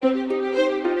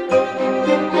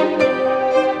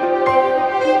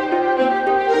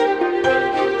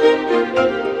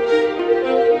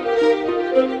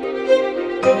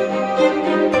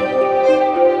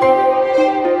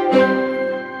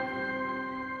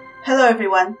Hello,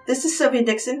 everyone. This is Sylvia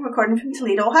Dixon, recording from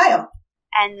Toledo, Ohio.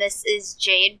 And this is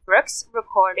Jade Brooks,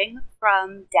 recording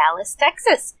from Dallas,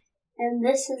 Texas. And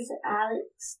this is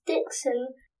Alex Dixon,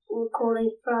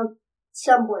 recording from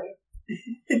somewhere.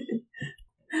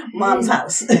 Mom's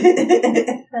house.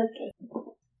 Okay.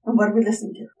 And what are we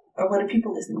listening to? Or what are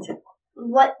people listening to?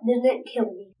 What didn't kill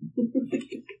me?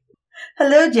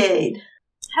 Hello, Jade.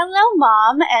 Hello,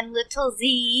 Mom and little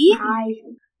Z. Hi.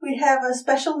 We have a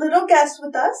special little guest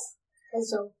with us.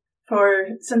 Hello.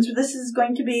 Since this is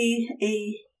going to be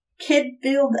a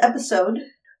kid-filled episode,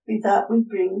 we thought we'd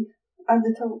bring my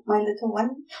little one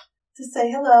to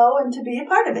say hello and to be a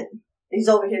part of it. He's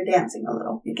over here dancing a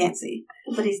little. You can't see,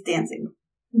 but he's dancing.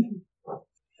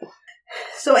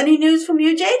 So, any news from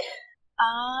you, Jade?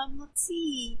 Let's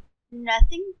see.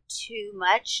 Nothing too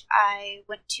much. I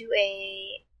went to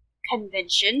a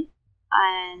convention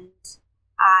and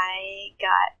I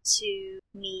got to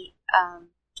meet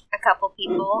a couple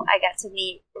people. I got to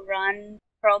meet Ron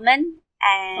Perlman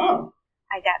and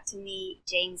I got to meet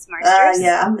James Marsters.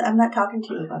 Yeah, I'm not talking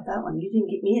to you about that one. You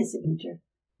didn't get me a signature.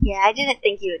 Yeah, I didn't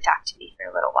think you would talk to me for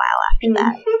a little while after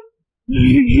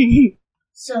that.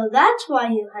 So that's why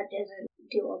you didn't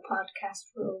do a podcast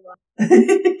for a while.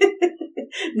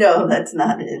 No, that's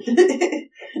not it.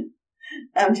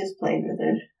 I'm just playing with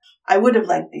her. I would have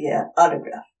liked the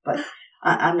autograph, but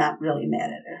I'm not really mad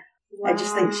at her. Wow. I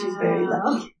just think she's very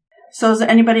lucky. So is there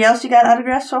anybody else you got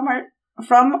autographs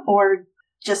from or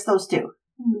just those two?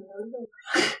 No.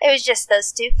 It was just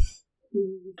those two.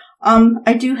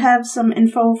 I do have some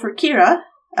info for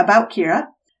about Kira.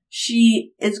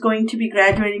 She is going to be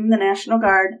graduating the National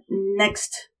Guard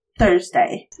next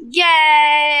Thursday.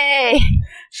 Yay!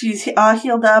 She's all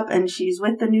healed up and she's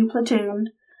with the new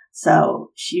platoon.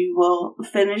 So she will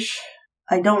finish.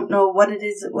 I don't know what it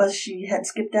is it was she had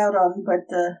skipped out on, but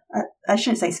I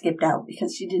shouldn't say skipped out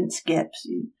because she didn't skip.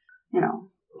 She,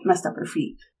 messed up her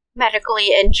feet. Medically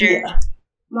injured. Yeah.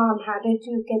 Mom, how did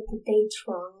you get the dates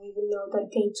wrong, even though the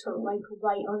dates are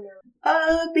right on your...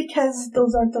 Because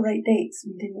those aren't the right dates.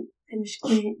 We didn't finish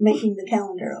making the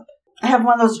calendar up. I have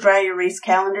one of those dry erase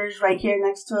calendars right here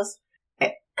next to us.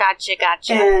 Gotcha.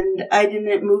 And I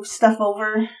didn't move stuff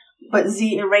over, but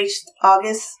Z erased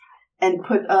August and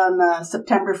put on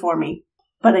September for me.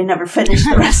 But I never finished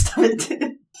the rest of it.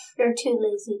 You're too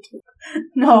lazy to.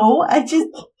 No,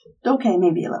 okay,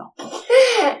 maybe a little.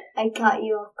 I caught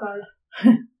you off guard.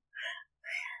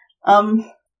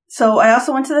 So I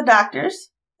also went to the doctor's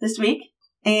this week,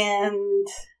 and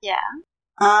yeah,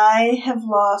 I have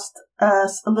lost a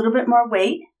little bit more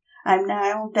weight. I'm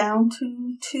now down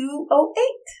to 208.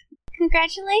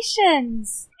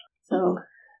 Congratulations! So,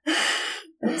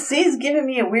 C's giving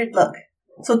me a weird look.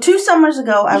 So 2 summers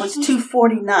ago, I was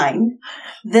 249.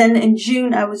 Then in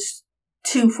June, I was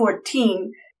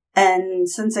 214. And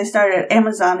since I started at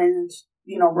Amazon and,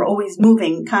 we're always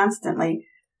moving constantly,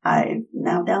 I'm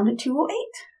now down to 208.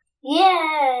 Yay!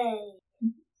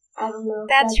 I don't know.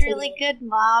 That's really good,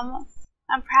 Mom.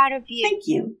 I'm proud of you. Thank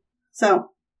you.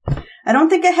 So, I don't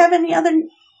think I have any other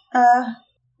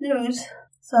news.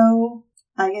 So,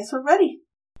 I guess we're ready.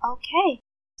 Okay.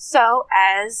 So,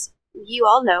 as you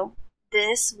all know,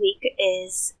 this week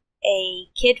is a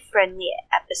kid-friendly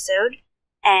episode,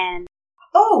 and...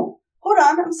 Oh, hold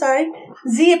on, I'm sorry.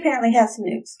 Z apparently has some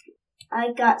news.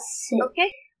 I got sick.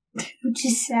 Okay. Which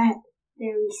is sad.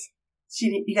 Very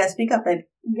sick. You gotta speak up, babe.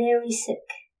 Very sick.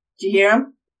 Did you hear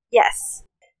him? Yes.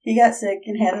 He got sick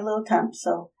and had a little temp,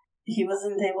 so he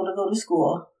wasn't able to go to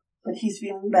school. But he's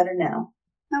feeling better now.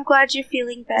 I'm glad you're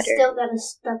feeling better. Still got a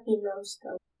stuffy nose,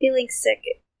 though. Feeling sick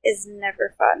is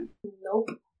never fun. Nope.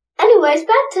 Anyways,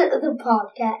 back to the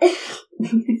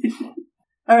podcast.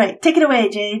 All right, take it away,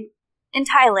 Jade. In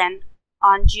Thailand,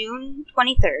 on June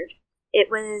 23rd, it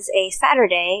was a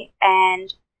Saturday,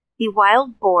 and the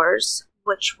Wild Boars,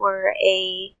 which were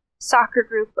a soccer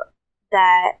group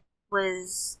that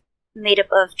was made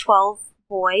up of 12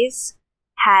 boys,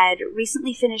 had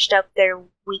recently finished up their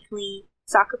weekly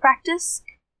soccer practice,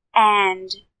 and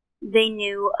they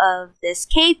knew of this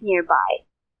cave nearby.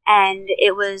 And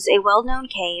it was a well-known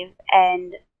cave,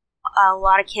 and a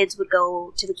lot of kids would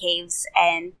go to the caves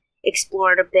and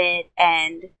explore it a bit,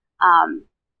 and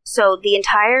so the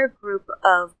entire group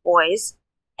of boys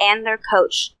and their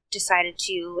coach decided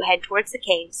to head towards the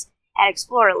caves and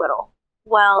explore a little.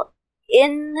 Well,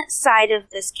 inside of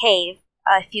this cave,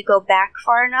 if you go back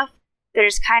far enough,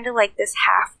 there's kind of like this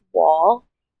half wall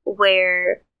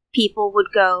where people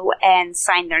would go and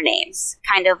sign their names.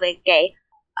 Kind of like a,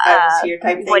 type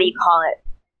thing. What do you call it?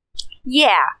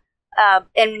 Yeah.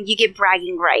 And you get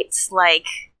bragging rights. Like,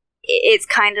 it's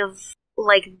kind of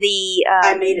like the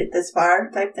I made it this far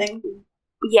type thing.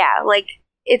 Yeah, like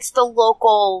it's the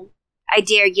local I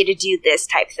dare you to do this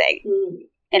type thing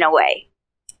in a way.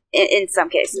 In some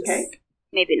cases, okay,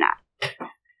 maybe not.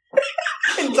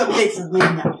 In some cases, maybe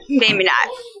not. Maybe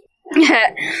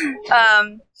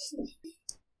not.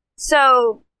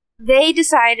 So they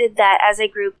decided that as a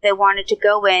group they wanted to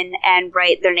go in and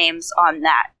write their names on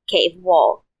that cave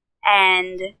wall.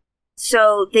 And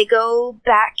so they go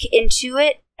back into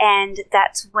it, and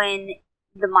that's when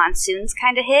the monsoons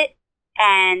kind of hit,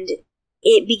 and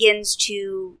it begins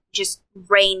to just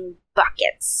rain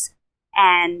buckets.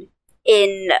 And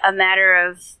in a matter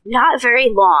of not very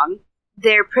long,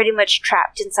 they're pretty much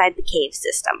trapped inside the cave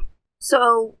system.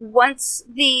 So once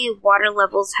the water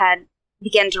levels had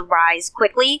begun to rise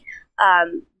quickly,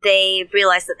 they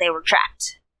realized that they were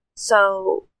trapped.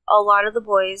 So a lot of the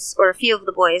boys, or a few of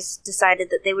the boys, decided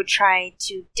that they would try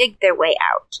to dig their way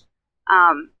out.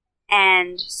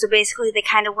 And so basically they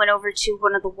kind of went over to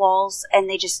one of the walls and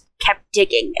they just kept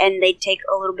digging. And they'd take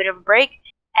a little bit of a break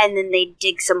and then they'd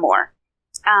dig some more.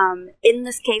 In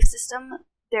this cave system,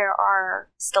 there are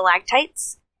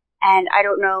stalactites. And I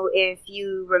don't know if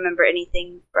you remember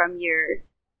anything from your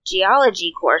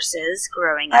geology courses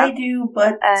growing up. I do,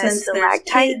 but since there's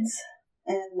kids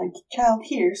and a child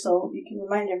here, so you can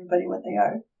remind everybody what they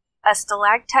are. A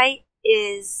stalactite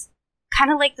is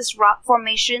kind of like this rock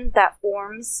formation that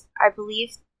forms, I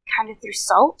believe, kind of through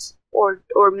salt or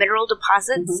mineral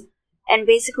deposits. Mm-hmm. And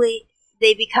basically,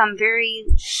 they become very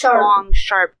long,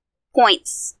 sharp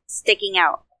points sticking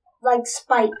out. Like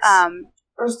spikes.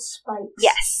 Earth spikes.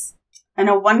 Yes. I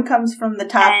know one comes from the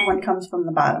top, one comes from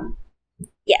the bottom.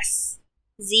 Yes.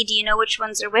 Z, do you know which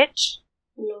ones are which?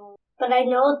 No, but I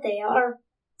know what they are.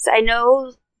 So I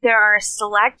know there are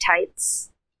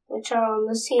stalactites. Which are on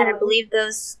the ceiling. And I believe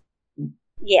those...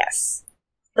 Yes.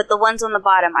 But the ones on the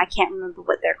bottom, I can't remember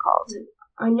what they're called.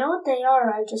 I know what they are,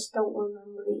 I just don't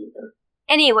remember either.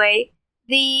 Anyway,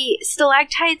 the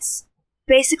stalactites,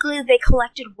 basically they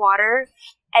collected water,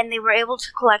 and they were able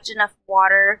to collect enough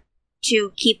water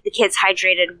to keep the kids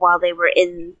hydrated while they were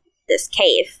in this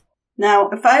cave. Now,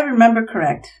 if I remember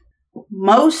correct,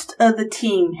 most of the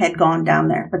team had gone down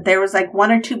there, but there was like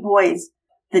one or two boys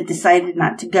that decided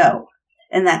not to go.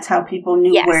 And that's how people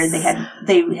knew where they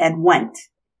had went.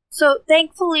 So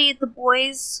thankfully, the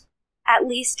boys at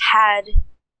least had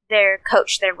their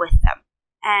coach there with them.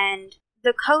 And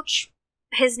the coach,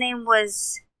 his name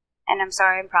was, and I'm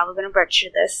sorry, I'm probably going to butcher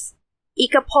this,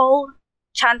 Ikapol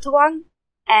Chantawang.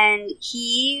 And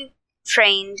he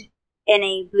trained in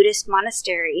a Buddhist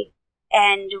monastery.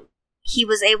 And he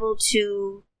was able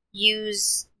to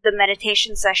use the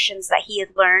meditation sessions that he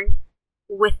had learned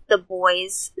with the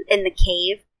boys in the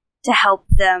cave to help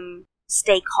them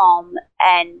stay calm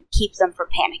and keep them from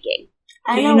panicking.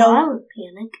 I would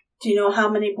panic. Do you know how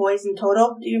many boys in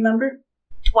total? Do you remember?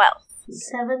 12.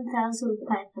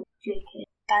 7,500 JK.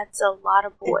 That's a lot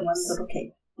of boys. In one little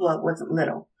cave. Well, it wasn't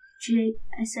little.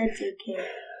 I said JK.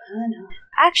 I know.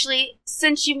 Actually,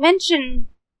 since you mentioned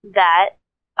that,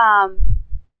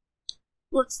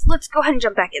 let's go ahead and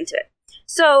jump back into it.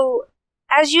 So,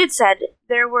 as you had said,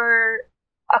 there were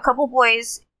a couple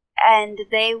boys, and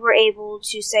they were able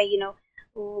to say,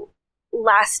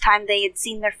 last time they had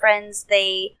seen their friends,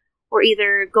 they were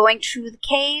either going through the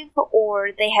cave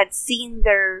or they had seen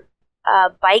their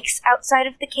bikes outside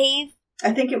of the cave.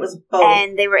 I think it was both.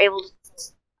 And they were able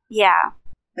to, yeah.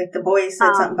 Like the boys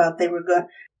said something about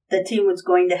the team was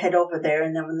going to head over there,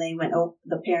 and then when they went over,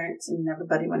 the parents and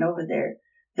everybody went over there,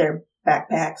 their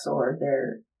backpacks or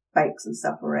their bikes and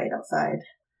stuff were right outside.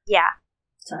 Yeah.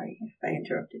 Sorry if I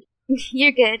interrupted.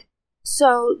 You're good.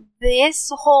 So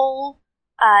this whole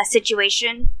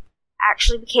situation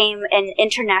actually became an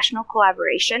international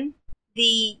collaboration.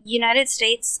 The United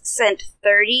States sent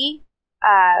 30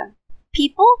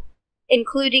 people,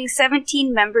 including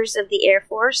 17 members of the Air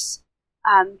Force,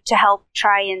 to help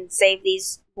try and save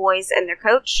these boys and their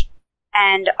coach.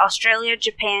 And Australia,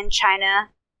 Japan,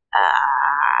 China,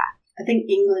 I think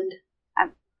England.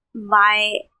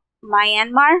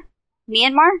 Myanmar?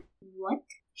 What?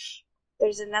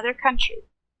 There's another country.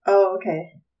 Oh,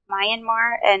 okay.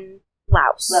 Myanmar and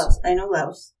Laos. Laos. I know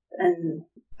Laos. And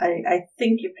I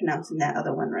think you're pronouncing that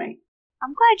other one right.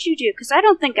 I'm glad you do, because I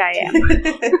don't think I am.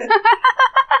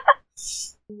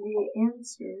 The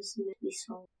answer is maybe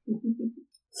so.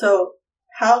 So,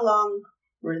 how long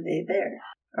were they there?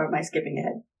 Or am I skipping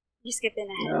ahead? You're skipping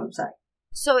ahead. No, I'm sorry.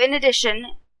 So, in addition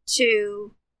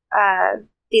to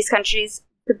these countries,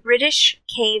 the British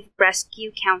Cave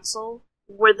Rescue Council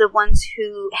were the ones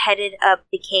who headed up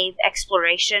the cave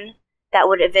exploration that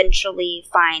would eventually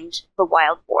find the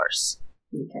wild boars.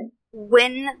 Okay.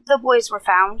 when the boys were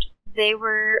found, they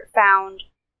were found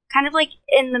kind of like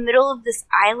in the middle of this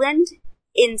island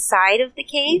inside of the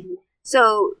cave. Mm-hmm.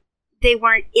 So they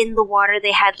weren't in the water.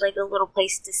 They had like a little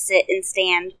place to sit and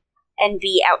stand and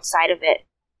be outside of it.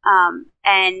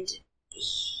 And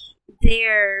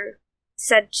they're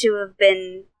said to have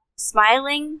been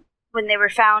smiling when they were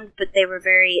found, but they were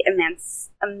very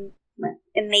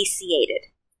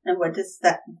emaciated. And what does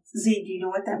that... Z, do you know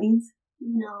what that means?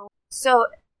 No. So,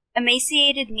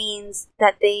 emaciated means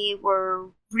that they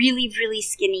were really, really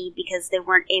skinny because they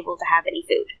weren't able to have any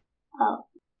food. Oh.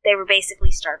 They were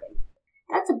basically starving.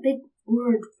 That's a big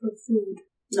word for food.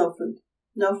 No food.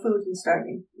 No food and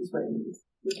starving is what it means.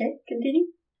 Okay, continue.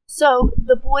 So,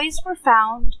 the boys were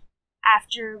found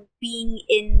after being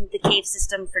in the cave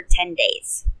system for 10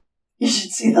 days. You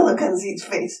should see the look on Z's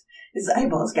face. His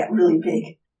eyeballs got really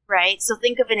big. Right? So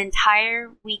think of an entire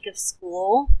week of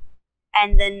school,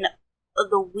 and then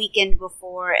the weekend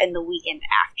before and the weekend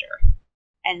after.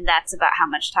 And that's about how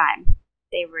much time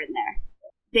they were in there.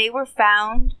 They were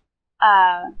found,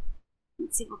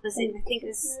 let's see, what was it? I think it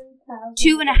was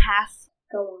 2.5.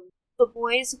 The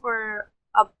boys were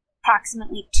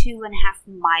approximately 2.5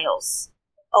 miles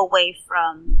away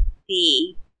from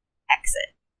the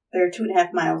exit. There are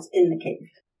 2.5 miles in the cave.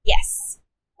 Yes.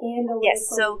 And yes,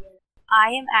 so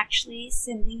I am actually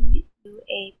sending you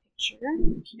a picture.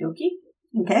 Okie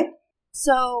dokie. Okay.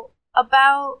 So,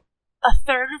 about a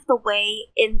third of the way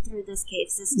in through this cave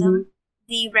system,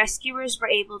 the rescuers were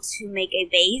able to make a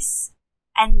base,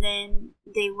 and then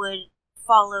they would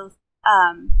follow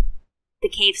the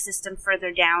cave system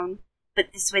further down,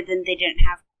 but this way then they didn't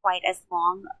have quite as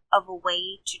long of a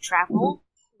way to travel,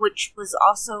 which was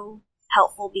also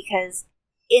helpful because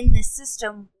in this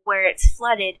system where it's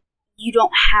flooded, you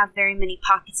don't have very many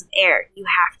pockets of air. You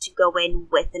have to go in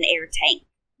with an air tank.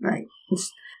 Right.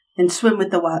 And swim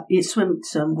with the water. You swim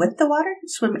with the water?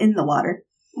 Swim in the water.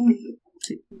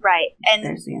 Right. And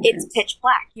it's pitch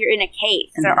black. You're in a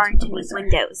cave. And there aren't any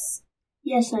windows.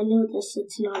 Yes, I know this.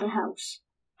 It's not a house.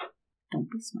 Don't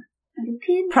be smart.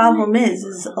 Problem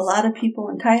is a lot of people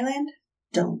in Thailand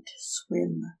don't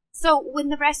swim. So when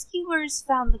the rescuers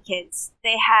found the kids,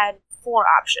 they had 4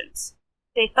 options.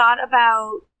 They thought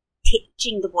about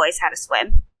teaching the boys how to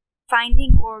swim,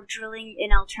 finding or drilling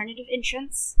an alternative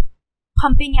entrance,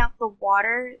 pumping out the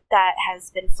water that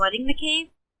has been flooding the cave,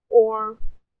 or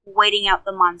waiting out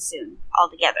the monsoon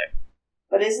altogether.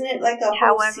 But isn't it like a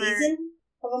whole season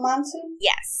of a monsoon?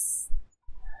 Yes.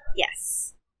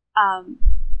 Yes.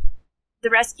 The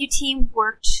rescue team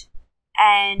worked,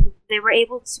 and they were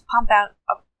able to pump out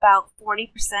about 40%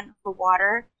 of the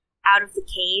water out of the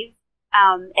cave.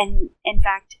 And in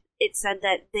fact, it said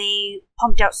that they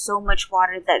pumped out so much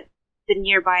water that the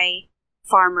nearby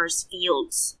farmers'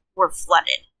 fields were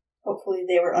flooded. Hopefully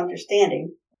they were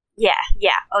understanding. Yeah.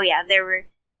 Oh yeah, they were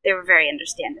very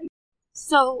understanding.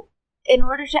 So, in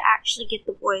order to actually get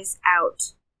the boys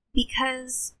out,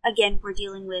 because, again, we're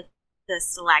dealing with the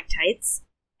stalactites,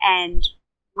 and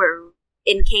we're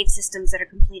in cave systems that are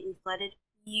completely flooded,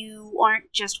 you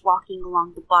aren't just walking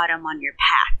along the bottom on your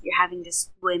path. You're having to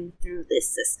swim through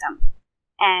this system.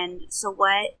 And so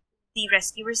what the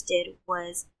rescuers did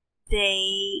was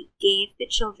they gave the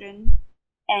children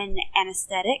an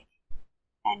anesthetic.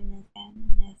 An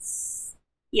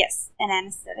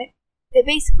anesthetic. They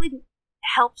basically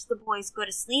helped the boys go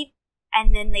to sleep,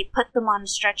 and then they put them on a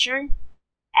stretcher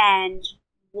and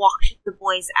walked the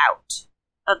boys out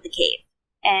of the cave.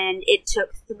 And it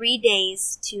took 3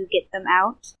 days to get them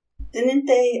out. Didn't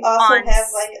they also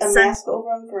have like a mask over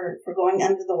them for going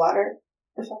under the water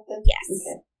or something? Yes.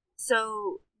 Okay.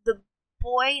 So the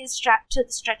boy is strapped to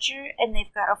the stretcher, and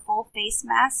they've got a full face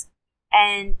mask,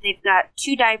 and they've got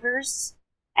 2 divers,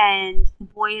 and the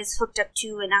boy is hooked up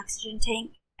to an oxygen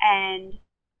tank, and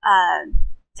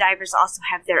divers also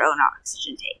have their own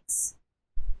oxygen tanks.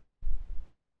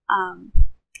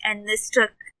 And this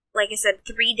took, like I said,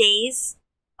 3 days.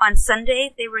 On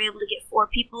Sunday, they were able to get 4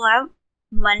 people out.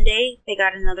 Monday, they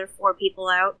got another 4 people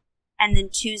out. And then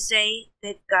Tuesday,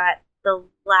 they've got the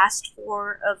last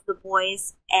 4 of the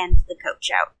boys and the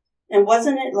coach out. And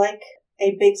wasn't it like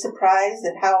a big surprise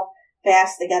at how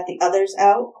fast they got the others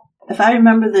out? If I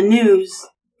remember the news,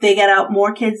 they got out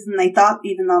more kids than they thought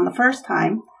even on the first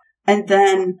time. And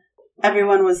then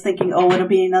everyone was thinking, oh, it'll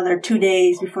be another 2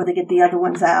 days before they get the other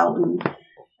ones out.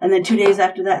 And then 2 days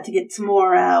after that to get some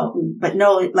more out. But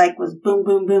no, it like was boom,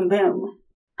 boom, boom, boom.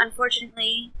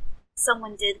 Unfortunately,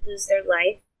 someone did lose their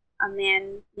life. A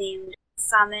man named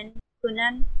Saman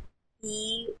Kunan.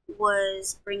 He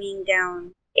was bringing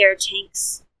down air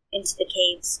tanks into the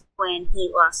caves when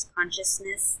he lost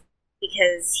consciousness.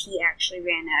 because he actually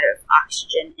ran out of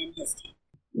oxygen in his tank.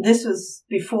 This was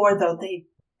before, though, they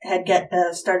had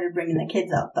started bringing the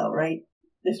kids out, though, right?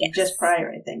 This was just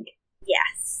prior, I think.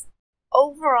 Yes.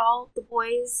 Overall, the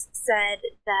boys said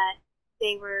that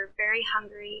they were very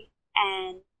hungry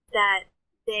and that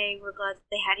they were glad that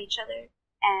they had each other.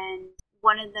 And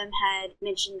one of them had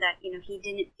mentioned that, he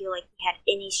didn't feel like he had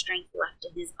any strength left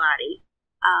in his body.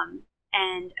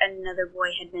 And another boy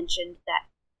had mentioned that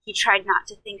he tried not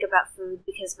to think about food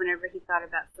because whenever he thought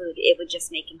about food, it would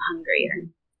just make him hungrier.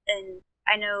 Mm-hmm. And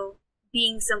I know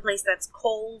being someplace that's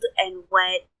cold and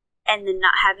wet and then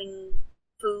not having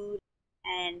food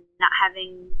and not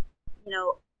having,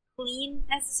 clean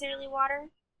necessarily water.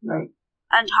 Right.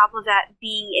 On top of that,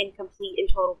 being in complete and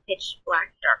total pitch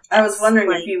black darkness. I was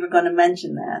wondering if you were going to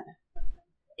mention that.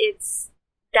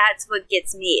 That's what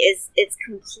gets me, is it's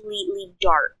completely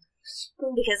dark.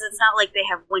 Because it's not like they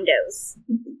have windows.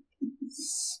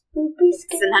 It's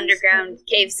an underground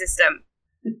cave system.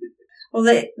 Well,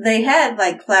 they had,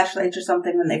 flashlights or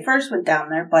something when they first went down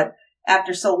there, but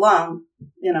after so long,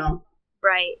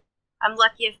 Right. I'm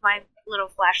lucky if my little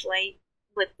flashlight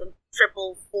with the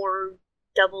 4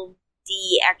 double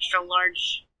D extra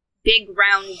large big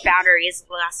round batteries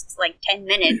lasts 10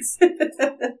 minutes.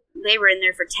 They were in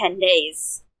there for 10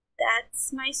 days.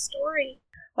 That's my story.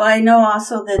 Well, I know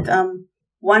also that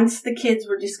once the kids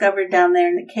were discovered down there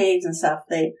in the caves and stuff,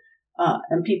 they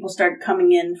and people started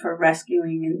coming in for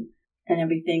rescuing and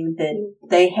everything, that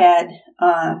they had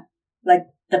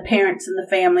the parents and the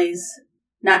families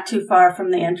not too far from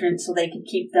the entrance so they could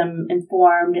keep them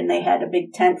informed, and they had a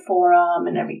big tent for them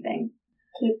and everything.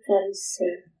 Keep them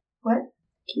safe. What?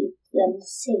 Keep them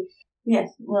safe.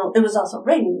 Yes. Well, it was also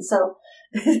raining, so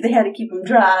they had to keep them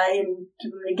dry and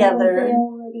keep them together. Well, they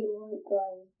already weren't dry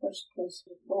in the first place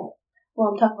with wet. Well,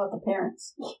 I'm talking about the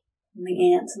parents. And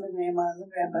the aunts and the grandmas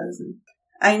and grandpas. And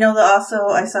I know that also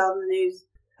I saw in the news,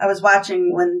 I was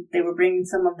watching when they were bringing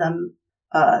some of them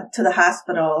to the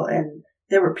hospital, and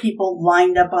there were people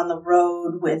lined up on the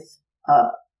road with,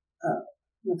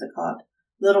 what's it called?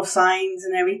 Little signs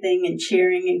and everything, and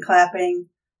cheering and clapping.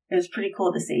 It was pretty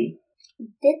cool to see.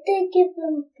 Did they give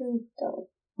them food, though?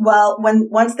 Well,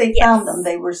 once they found them,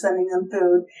 they were sending them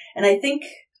food. And I think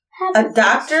a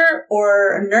doctor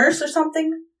or a nurse or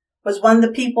something was one of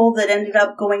the people that ended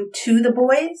up going to the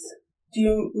boys. Do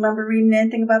you remember reading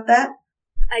anything about that?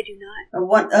 I do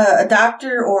not. A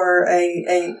doctor or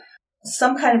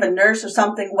some kind of a nurse or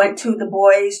something went to the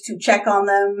boys to check on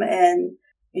them and,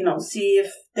 see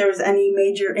if there was any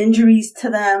major injuries to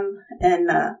them, and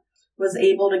was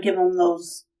able to give them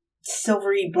those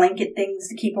silvery blanket things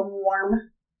to keep them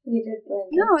warm. Heated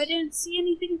blankets. No, I didn't see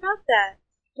anything about that.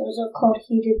 Those are called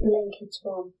heated blankets,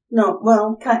 Mom. No,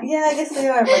 well, yeah, I guess they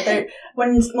are, but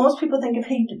when most people think of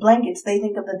heated blankets, they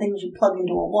think of the things you plug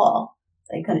into a wall.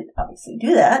 They couldn't obviously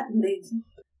do that.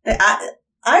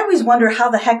 I always wonder how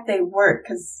the heck they work,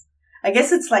 because I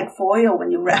guess it's like foil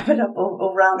when you wrap it up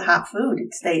around hot food.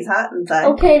 It stays hot inside.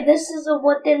 Okay, this is a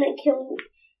What Didn't Kill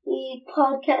Me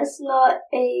podcast, not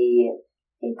a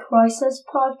crisis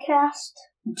podcast.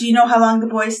 Do you know how long the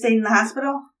boys stayed in the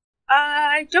hospital?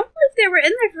 I don't believe they were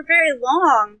in there for very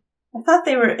long. I thought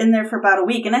they were in there for about a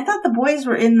week, and I thought the boys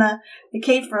were in the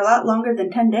cave for a lot longer than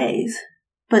 10 days.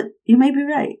 But you may be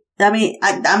right. I mean,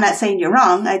 I'm not saying you're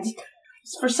wrong.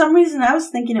 For some reason, I was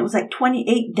thinking it was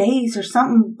 28 days or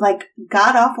something,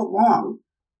 god-awful long.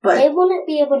 But they wouldn't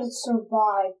be able to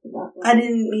survive that long. I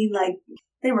didn't mean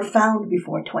they were found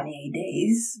before 28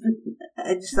 days. But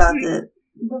I just thought that...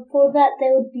 Before that, they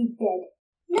would be dead.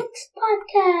 Next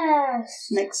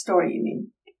podcast! Next story, you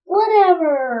mean?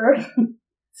 Whatever!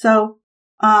 So,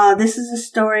 this is a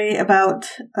story about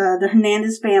the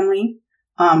Hernandez family,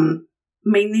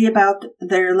 mainly about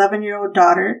their 11-year-old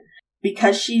daughter.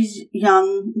 Because she's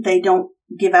young, they don't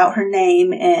give out her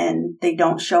name, and they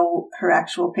don't show her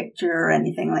actual picture or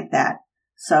anything like that.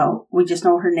 So, we just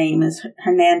know her name is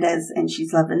Hernandez, and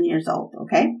she's 11 years old,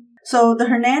 okay? So, the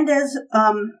Hernandez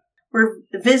were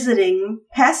visiting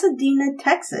Pasadena,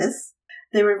 Texas.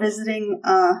 They were visiting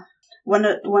one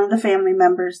of the family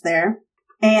members there.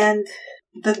 And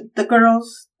the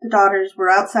girls, the daughters,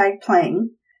 were outside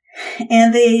playing.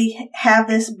 And they have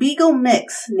this beagle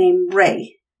mix named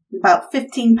Ray, about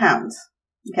 15 pounds.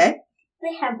 Okay?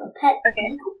 They have a pet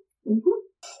bagel.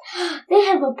 Mm-hmm. They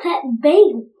have a pet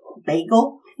bagel.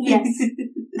 Bagel? Yes,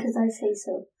 because I say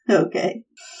so. Okay.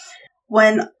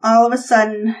 When all of a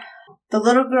sudden, the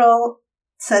little girl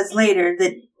says later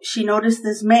that she noticed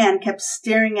this man kept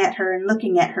staring at her and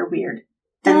looking at her weird.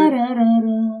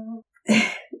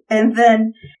 And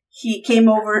then he came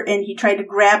over and he tried to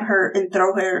grab her and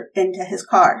throw her into his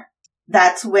car.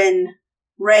 that's when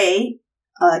Ray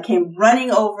came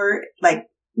running over, like,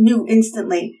 knew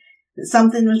instantly that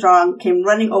something was wrong, came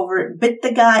running over, bit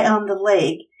the guy on the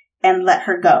leg, and let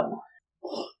her go.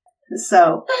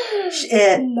 So,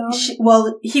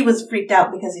 he was freaked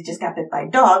out because he just got bit by a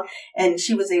dog, and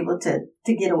she was able to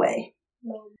get away.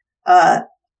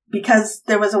 Because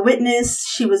there was a witness,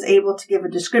 she was able to give a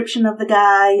description of the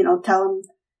guy, tell him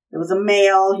it was a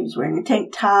male, he was wearing a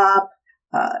tank top,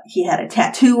 he had a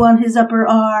tattoo on his upper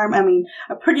arm. I mean,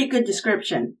 a pretty good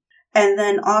description. And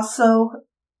then also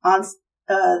on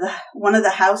one of the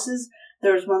houses,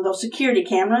 there was one of those security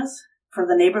cameras for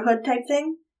the neighborhood type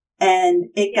thing. And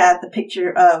it got the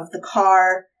picture of the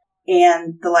car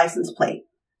and the license plate.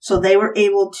 So they were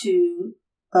able to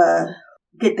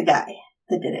get the guy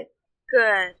that did it.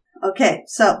 Good. Okay,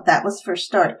 so that was first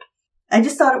story. I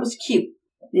just thought it was cute.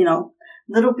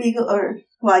 Little beagle,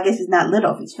 I guess he's not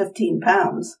little if he's 15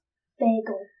 pounds.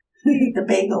 Bagel. The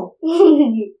bagel.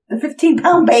 The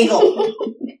 15-pound bagel.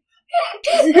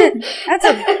 That's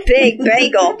a big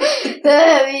bagel. The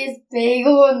heaviest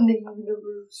bagel in the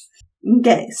universe.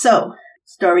 Okay, so,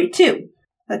 story 2.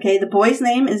 Okay, the boy's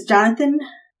name is Jonathan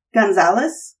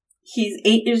Gonzalez. He's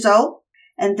 8 years old,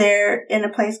 and they're in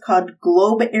a place called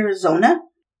Globe, Arizona.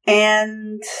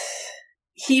 And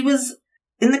he was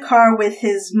in the car with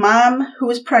his mom, who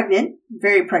was pregnant,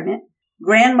 very pregnant,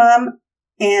 grandmom,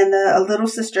 and a little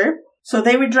sister. So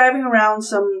they were driving around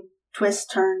some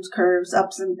twists, turns, curves,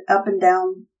 up and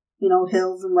down,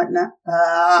 hills and whatnot.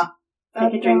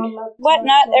 Take a drink.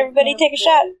 Whatnot? Everybody take a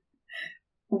shot.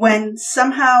 When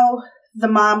somehow the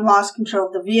mom lost control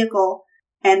of the vehicle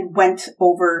and went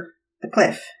over the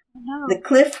cliff. No. The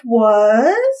cliff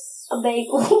was... a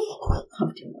bagel.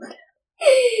 Oh, dear Lord.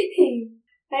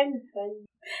 I'm funny.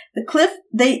 The cliff,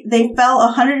 they fell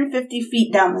 150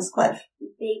 feet down this cliff.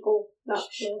 Bagel, not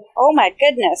cliff. Oh my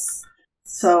goodness.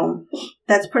 So,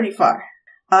 that's pretty far.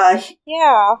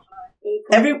 Yeah.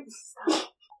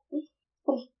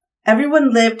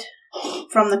 Everyone lived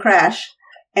from the crash,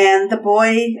 and the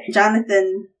boy,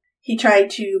 Jonathan, he tried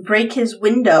to break his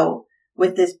window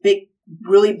with this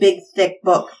really big, thick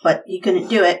book, but he couldn't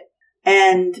do it.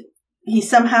 And he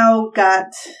somehow got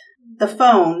the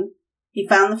phone. He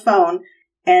found the phone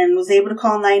and was able to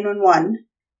call 911.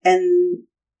 And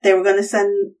they were going to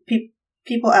send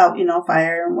people out,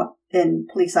 fire and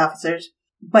police officers.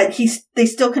 But they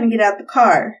still couldn't get out the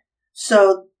car.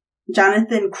 So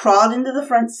Jonathan crawled into the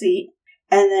front seat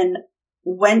and then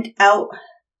went out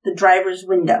the driver's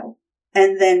window.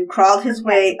 And then crawled his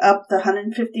way up the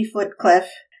 150-foot cliff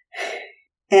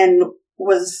and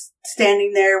was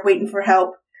standing there waiting for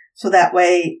help so that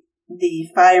way the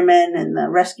firemen and the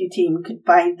rescue team could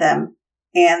find them.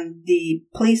 And the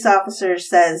police officer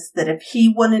says that if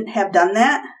he wouldn't have done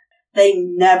that, they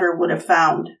never would have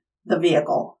found the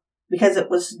vehicle because it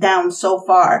was down so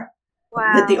far.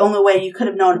 Wow. That the only way you could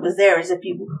have known it was there is if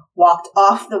you walked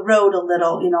off the road a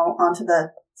little, onto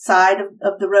the side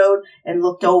of the road and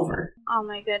looked over. Oh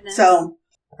my goodness. So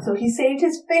he saved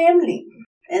his family,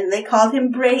 and they called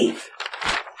him brave.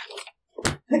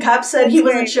 The cop said he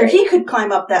wasn't sure he could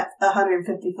climb up that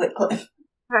 150-foot cliff.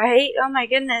 Right? Oh my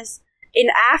goodness. And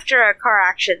after a car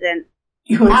accident.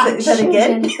 You want to say that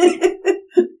again?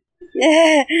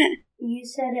 You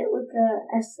said it with the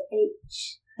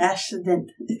SH.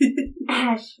 Accident.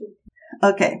 Accident.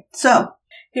 Okay, so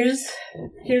here's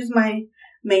my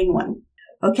main one.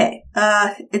 Okay,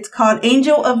 it's called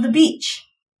Angel of the Beach.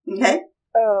 Okay?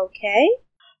 Okay.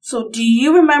 So do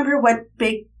you remember what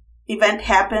big event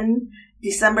happened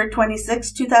December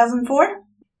 26, 2004?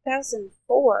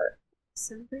 2004.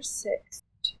 December 6th.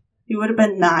 You would have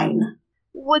been 9.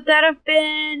 Would that have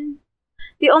been...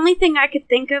 The only thing I could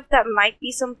think of that might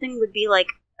be something would be like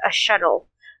a shuttle.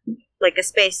 Like a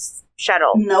space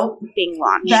shuttle. Nope. Being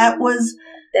launched.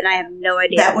 Then I have no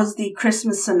idea. That was the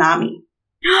Christmas tsunami.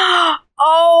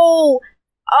 Oh,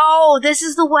 this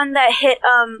is the one that hit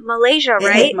Malaysia,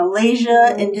 right? It hit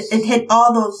Malaysia, and it hit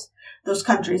all those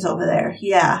countries over there.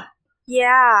 Yeah.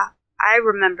 Yeah, I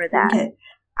remember that. Okay.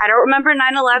 I don't remember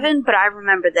 9/11, but I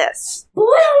remember this.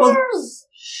 Spoilers!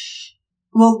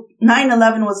 Well,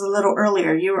 9/11 was a little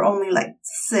earlier. You were only like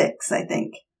 6, I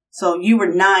think. So you were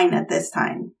 9 at this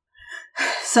time.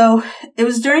 So it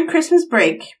was during Christmas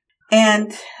break,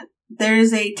 and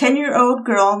there's a 10-year-old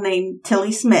girl named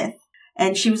Tilly Smith,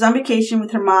 and she was on vacation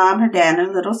with her mom, her dad, and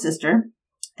her little sister,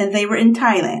 and they were in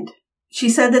Thailand. She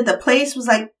said that the place was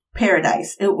like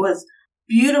paradise. It was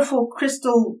beautiful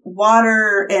crystal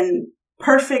water and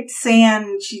perfect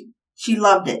sand. She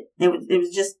loved it. It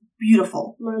was just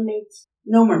beautiful. Mermaids.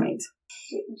 No mermaids.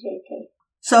 JK.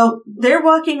 So they're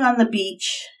walking on the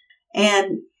beach,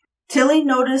 and Tilly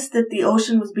noticed that the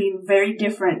ocean was being very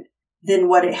different than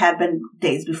what it had been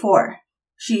days before.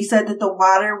 She said that the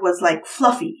water was like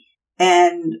fluffy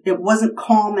and it wasn't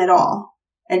calm at all.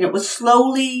 And it was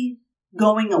slowly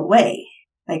going away,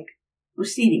 like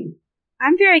receding.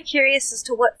 I'm very curious as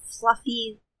to what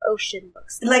fluffy ocean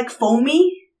looks like. Like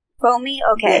foamy. Foamy?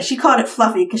 Okay. Yeah, she called it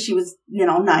fluffy because she was,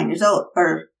 9 years old,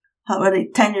 or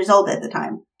 10 years old at the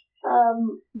time.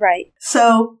 Right.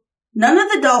 So none of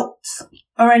the adults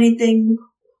or anything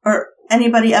or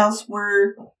anybody else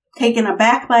were taken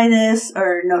aback by this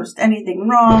or noticed anything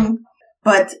wrong.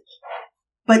 But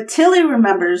Tilly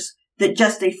remembers that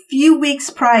just a few weeks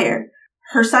prior,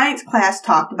 her science class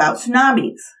talked about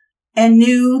tsunamis and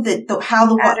knew that how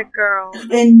the water,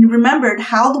 and remembered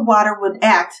how the water would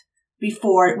act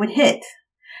before it would hit.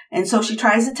 And so she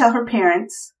tries to tell her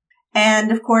parents.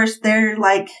 And of course, they're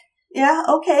like, yeah,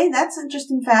 okay, that's an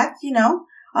interesting fact,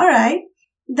 all right.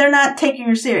 They're not taking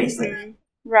her seriously. Mm-hmm.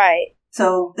 Right.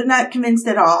 So they're not convinced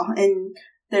at all. And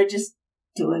they're just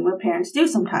doing what parents do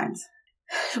sometimes.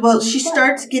 Well, she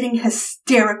starts getting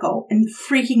hysterical and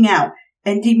freaking out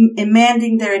and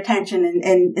demanding their attention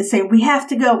and saying, we have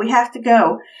to go.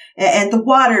 And the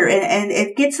water, and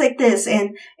it gets like this,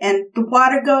 and the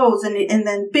water goes, and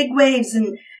then big waves,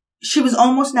 and she was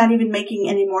almost not even making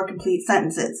any more complete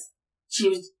sentences. She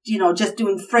was, just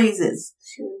doing phrases.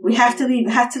 We have to leave.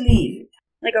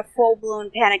 Like a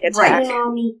full-blown panic attack.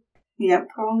 Right. Yep.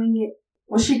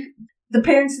 Well, the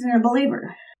parents didn't believe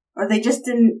her. Or they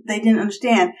didn't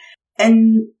understand.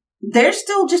 And they're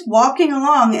still just walking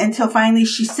along until finally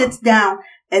she sits down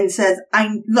and says,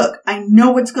 I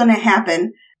know what's going to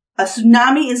happen. A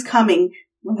tsunami is coming.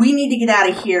 We need to get out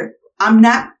of here. I'm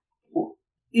not,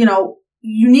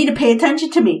 you need to pay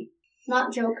attention to me.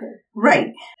 Not joking.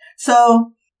 Right.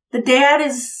 So the dad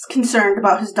is concerned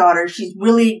about his daughter. She's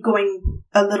really going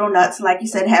a little nuts, like you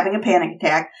said, having a panic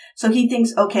attack. So he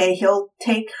thinks, okay, he'll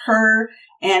take her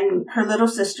and her little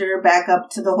sister back up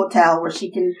to the hotel where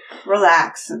she can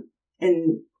relax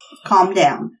and calm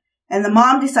down. And the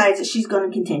mom decides that she's going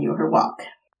to continue her walk.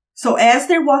 So as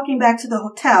they're walking back to the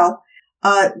hotel,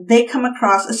 they come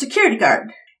across a security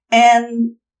guard.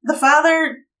 And the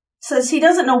father says he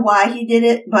doesn't know why he did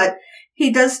it, but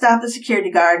he does stop the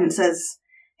security guard and says,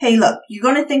 hey, look, you're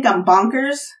going to think I'm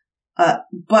bonkers,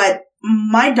 but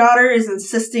my daughter is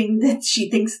insisting that she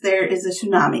thinks there is a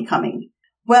tsunami coming.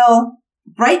 Well,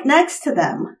 right next to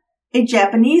them, a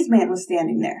Japanese man was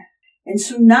standing there. And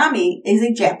tsunami is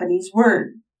a Japanese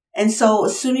word. And so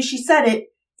as soon as she said it,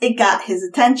 it got his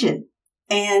attention.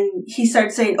 And he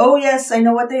started saying, oh, yes, I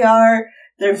know what they are.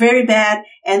 They're very bad.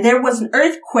 And there was an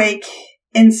earthquake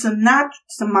in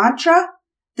Sumatra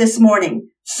this morning.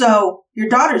 So your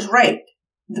daughter's right.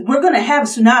 We're going to have a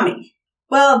tsunami.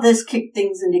 Well, this kicked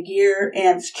things into gear,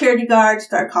 and security guards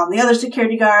started calling the other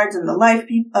security guards and the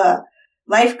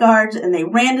lifeguards, and they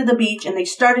ran to the beach, and they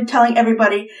started telling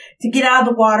everybody to get out of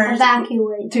the water.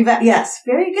 Evacuate. Yes,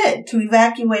 very good. To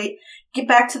evacuate, get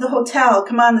back to the hotel.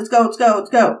 Come on, let's go.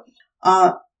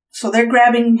 So they're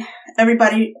grabbing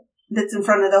everybody that's in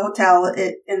front of the hotel,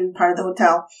 in part of the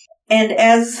hotel. And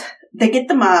as they get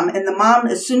the mom,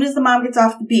 as soon as the mom gets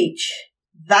off the beach,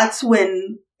 that's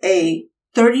when a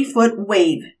 30-foot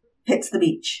wave hits the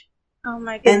beach. Oh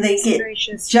my goodness. And they get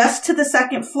gracious. just to the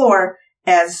second floor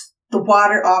as the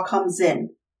water all comes in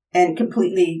and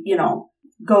completely,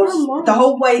 goes the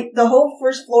whole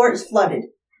first floor is flooded.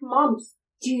 Mom's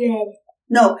dead.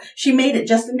 No, she made it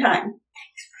just in time.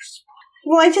 Thanks for spoiling.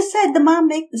 Well, I just said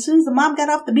as soon as the mom got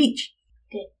off the beach.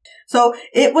 Good. So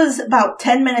it was about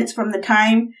 10 minutes from the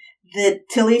time that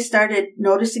Tilly started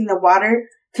noticing the water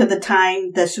to the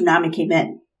time the tsunami came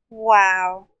in.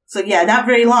 Wow. So yeah, not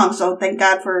very long. So thank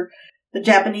God for the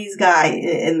Japanese guy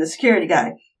and the security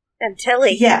guy. And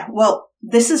Tilly. Yeah, well,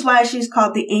 this is why she's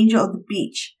called the Angel of the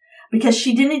Beach. Because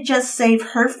she didn't just save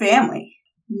her family.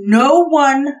 No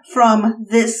one from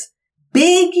this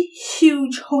big,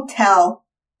 huge hotel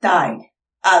died.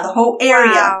 The whole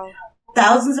area. Wow.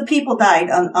 Thousands of people died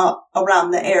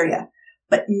around the area.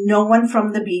 But no one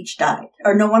from the beach died.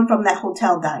 Or no one from that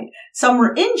hotel died. Some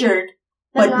were injured,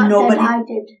 but nobody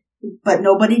did. But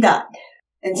nobody died.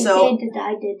 And so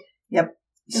I did. Yep.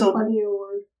 The funnier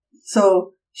word.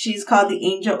 So she's called the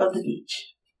Angel of the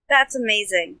Beach. That's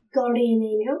amazing. Guardian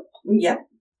angel? Yep.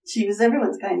 She was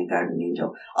everyone's kind of guardian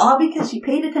angel. All because she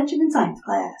paid attention in science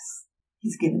class.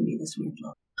 He's giving me this weird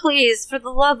look. Please, for the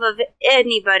love of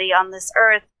anybody on this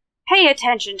earth, pay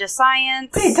attention to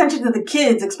science. Pay attention to the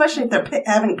kids, especially if they're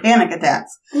having panic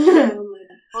attacks.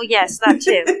 Well, yes, that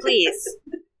too. Please.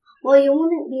 Well, you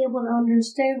wouldn't be able to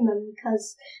understand them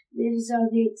because these are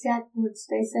the exact words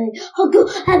they say.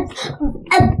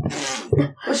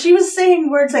 Well, she was saying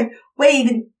words like,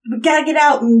 wait, we gotta get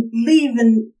out and leave,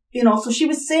 and, so she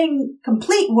was saying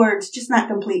complete words, just not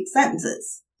complete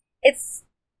sentences.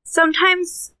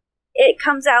 Sometimes it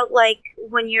comes out like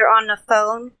when you're on a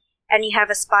phone and you have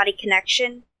a spotty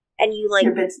connection and you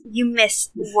miss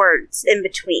words in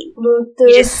between. You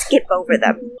just skip over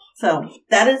them. So,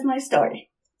 that is my story.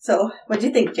 So, what'd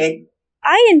you think, Jade?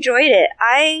 I enjoyed it.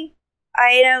 I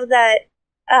know that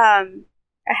I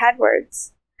had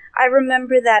words. I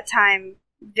remember that time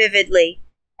vividly,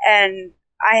 and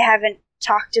I haven't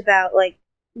talked about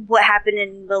what happened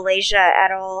in Malaysia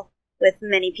at all with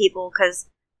many people because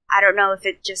I don't know if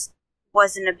it just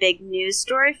wasn't a big news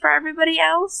story for everybody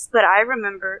else, but I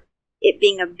remember it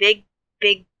being a big,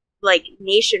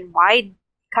 nationwide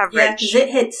coverage. Yeah, because it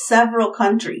hit several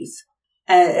countries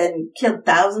and killed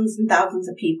thousands and thousands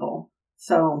of people.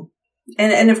 So,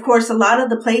 and of course, a lot of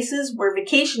the places were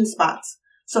vacation spots.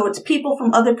 So it's people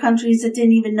from other countries that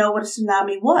didn't even know what a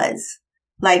tsunami was.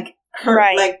 Like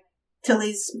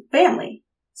Tilly's family.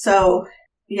 So,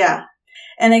 yeah.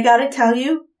 And I gotta tell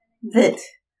you that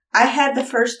I had the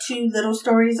first two little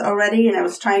stories already, and I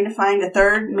was trying to find a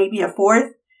third, maybe a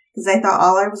fourth, because I thought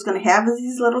all I was going to have was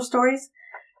these little stories.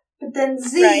 But then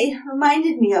Z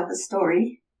reminded me of a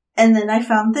story, and then I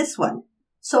found this one.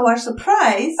 So our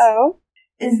surprise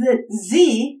is that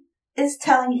Z is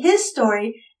telling his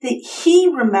story that he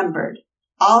remembered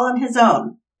all on his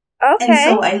own. Okay. And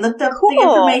so I looked up the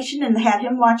information and had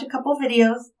him watch a couple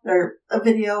videos, or a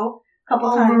video a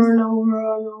couple times. Over and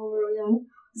over again.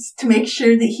 To make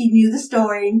sure that he knew the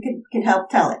story and could help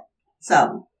tell it.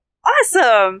 So.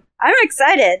 Awesome! I'm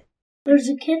excited. There's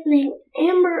a kid named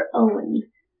Amber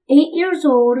Owen, 8 years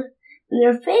old, and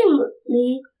their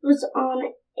family was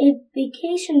on a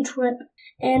vacation trip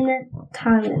in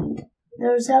Thailand.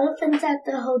 There's elephants at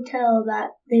the hotel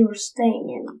that they were staying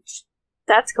in.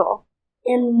 That's cool.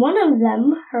 And one of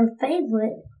them, her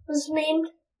favorite, was named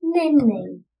Ning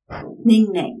Ning.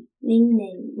 Ning Ning. Ning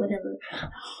Ning, whatever.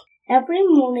 Every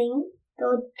morning, they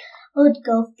would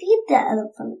go feed the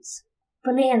elephants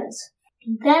bananas.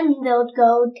 Then they would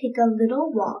go take a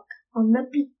little walk on the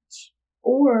beach.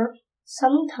 Or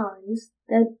sometimes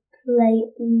they'd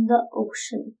play in the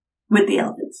ocean. With the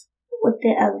elephants. With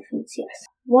the elephants, yes.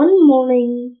 One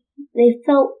morning, they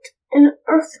felt an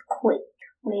earthquake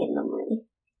randomly.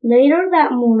 Later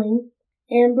that morning,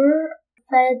 Amber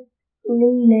fed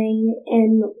Ning Ning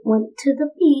and went to the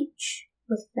beach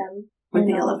with them. With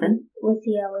the elephant? With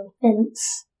the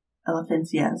elephants.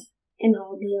 Elephants, yes. And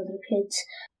all the other kids.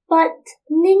 But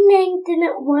Ning Ning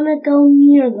didn't want to go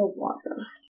near the water.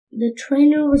 The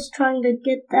trainer was trying to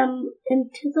get them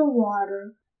into the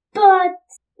water, but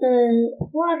the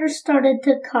water started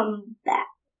to come back.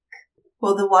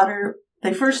 Well,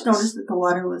 they first noticed that the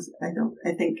water was, I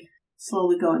think,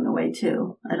 slowly going away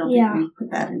too. I don't think we put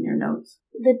that in your notes.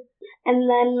 And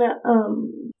then,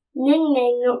 Ning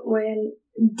Ning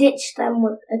ditched them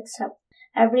except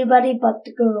everybody but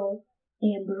the girl,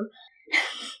 Amber.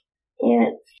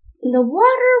 And the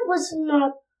water was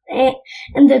not,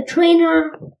 and the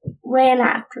trainer ran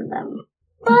after them.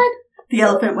 But the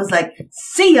elephant was like,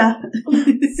 see ya!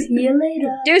 See you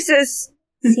later. Deuces!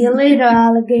 See you later,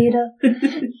 alligator.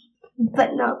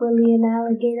 But not really an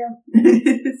alligator.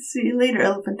 See you later,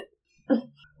 elephant. But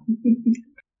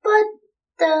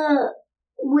the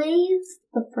wave,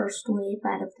 the first wave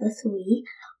out of the three,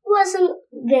 wasn't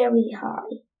very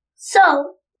high.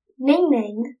 So, Ning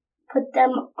Ning put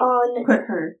her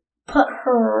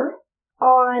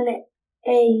on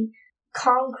a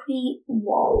concrete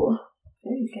wall.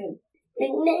 Very good.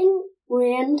 Ning Ning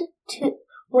ran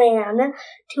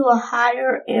to a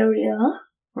higher area.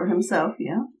 For himself,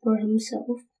 yeah. For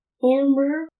himself.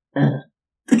 Amber. We'll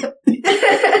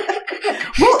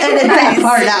edit that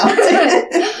part out.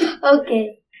 Okay.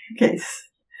 Okay.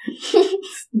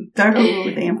 Start over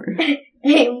with Amber.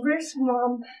 Amber's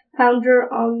mom found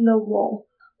her on the wall,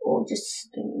 or just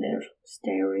sitting there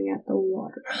staring at the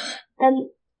water. And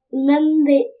then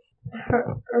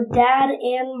her dad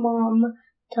and mom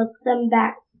took them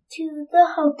back to the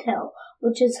hotel,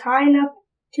 which is high enough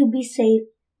to be safe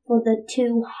for the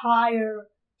two higher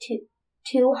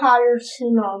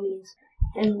tsunamis,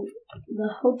 and the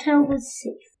hotel was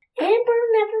safe. Amber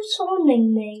never saw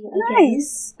Ning Ning again,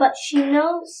 nice. But she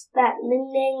knows that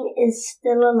Ning Ning is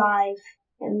still alive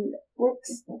and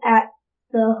works at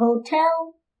the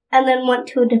hotel, and then went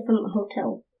to a different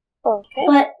hotel. Okay.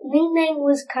 But Ning Ning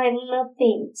was kind of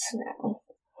famous now,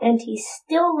 and he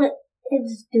still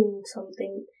is doing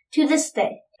something to this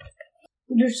day.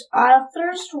 there's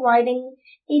authors writing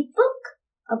a book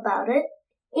about it,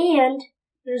 and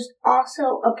there's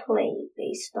also a play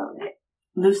based on it.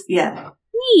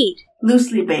 Neat.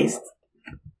 Loosely based.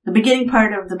 The beginning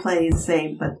part of the play is the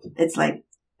same, but it's like,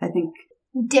 I think...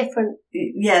 Different.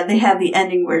 Yeah, they have the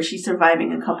ending where she's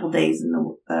surviving a couple days in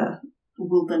the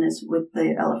wilderness with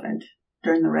the elephant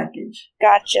during the wreckage.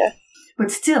 Gotcha. But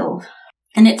still,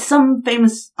 and it's some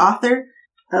famous author.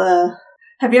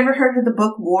 Have you ever heard of the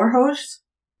book War Horse?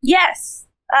 Yes.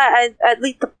 At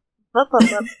least the book.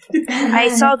 I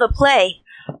saw the play.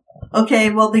 Okay,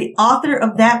 well, the author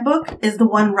of that book is the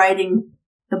one writing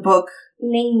the book.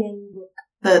 Ning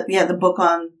book. The book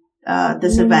on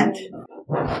this event.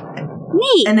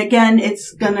 Neat. And again,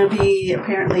 it's gonna be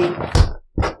apparently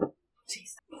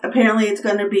it's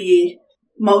gonna be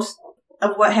most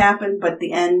of what happened, but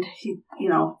the end,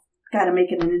 gotta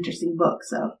make it an interesting book.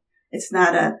 So it's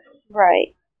not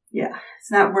right. Yeah, it's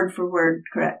not word for word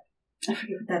correct. I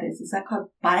forget what that is. Is that called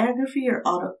biography or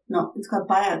auto? No, it's called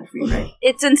biography, right?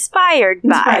 It's inspired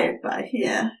by. Inspired by,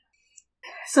 yeah.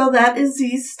 So that is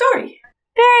Z's story.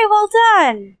 Very well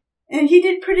done. And he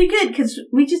did pretty good because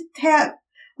we just have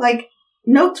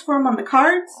notes for him on the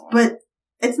cards, but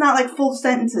it's not like full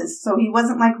sentences. So he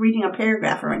wasn't like reading a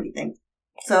paragraph or anything.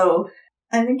 So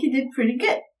I think he did pretty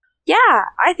good. Yeah,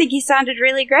 I think he sounded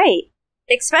really great,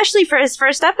 especially for his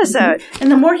first episode.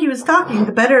 And the more he was talking,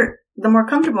 the more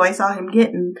comfortable I saw him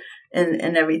get and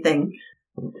everything.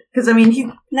 Because,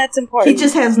 that's important. He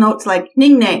just has notes like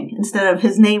Ning Nang instead of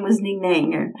his name was Ning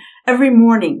Nang, or every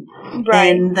morning.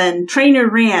 Right. And then trainer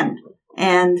ran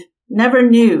and never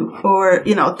knew, or,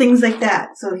 things like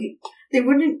that. So they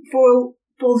weren't full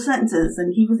sentences,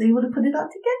 and he was able to put it all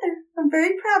together. I'm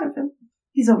very proud of him.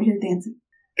 He's over here dancing.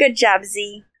 Good job,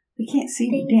 Z. We can't see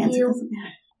you dance. It doesn't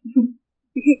matter.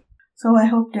 So I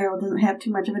hope Daryl doesn't have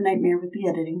too much of a nightmare with the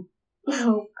editing.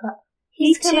 Oh, God.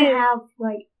 He's going to have,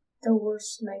 the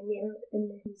worst nightmare in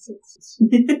the existence.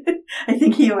 I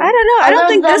think he would. I don't know. I don't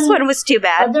think this one was too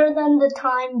bad. Other than the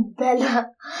time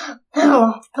Bella fell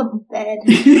off the bed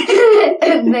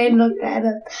and they looked at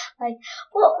us like,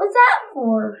 what was that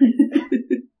for?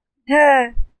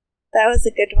 That was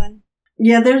a good one.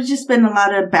 Yeah, there's just been a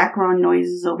lot of background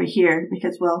noises over here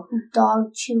because,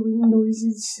 dog chewing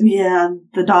noises. Yeah,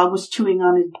 the dog was chewing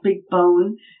on his big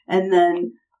bone, and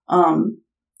then,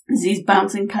 Z's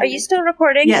bouncing kind of... Are you still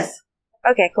recording? Yes.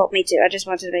 Okay, cool. Me too. I just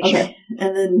wanted to make sure.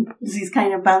 And then Z's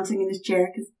kind of bouncing in his chair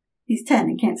because he's 10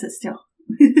 and can't sit still.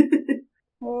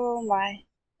 Oh, my.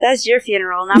 That's your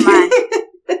funeral, not mine.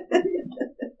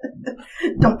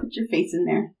 Don't put your face in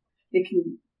there. You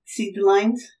can see the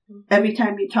lines every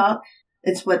time you talk.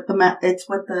 It's what the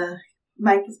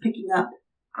mic is picking up.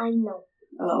 I know.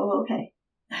 Oh, okay.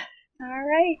 All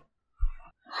right.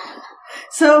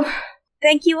 So...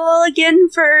 Thank you all again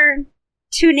for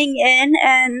tuning in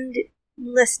and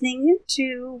listening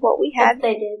to what we had. If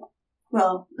they did.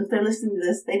 Well, if they're listening to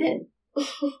this, they did.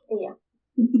 Yeah.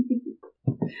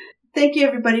 Thank you,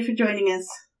 everybody, for joining us.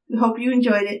 We hope you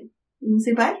enjoyed it. You want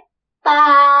to say bye?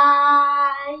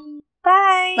 Bye.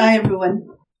 Bye. Bye, everyone.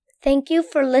 Thank you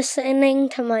for listening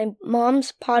to my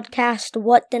mom's podcast,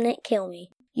 What Didn't Kill Me.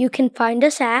 You can find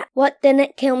us at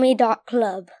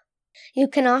whatdidn'tkillme.club. You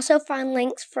can also find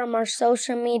links from our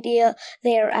social media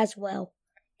there as well.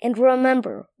 And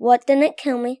remember, What Didn't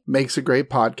Kill Me makes a great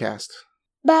podcast.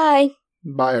 Bye.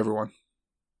 Bye, everyone.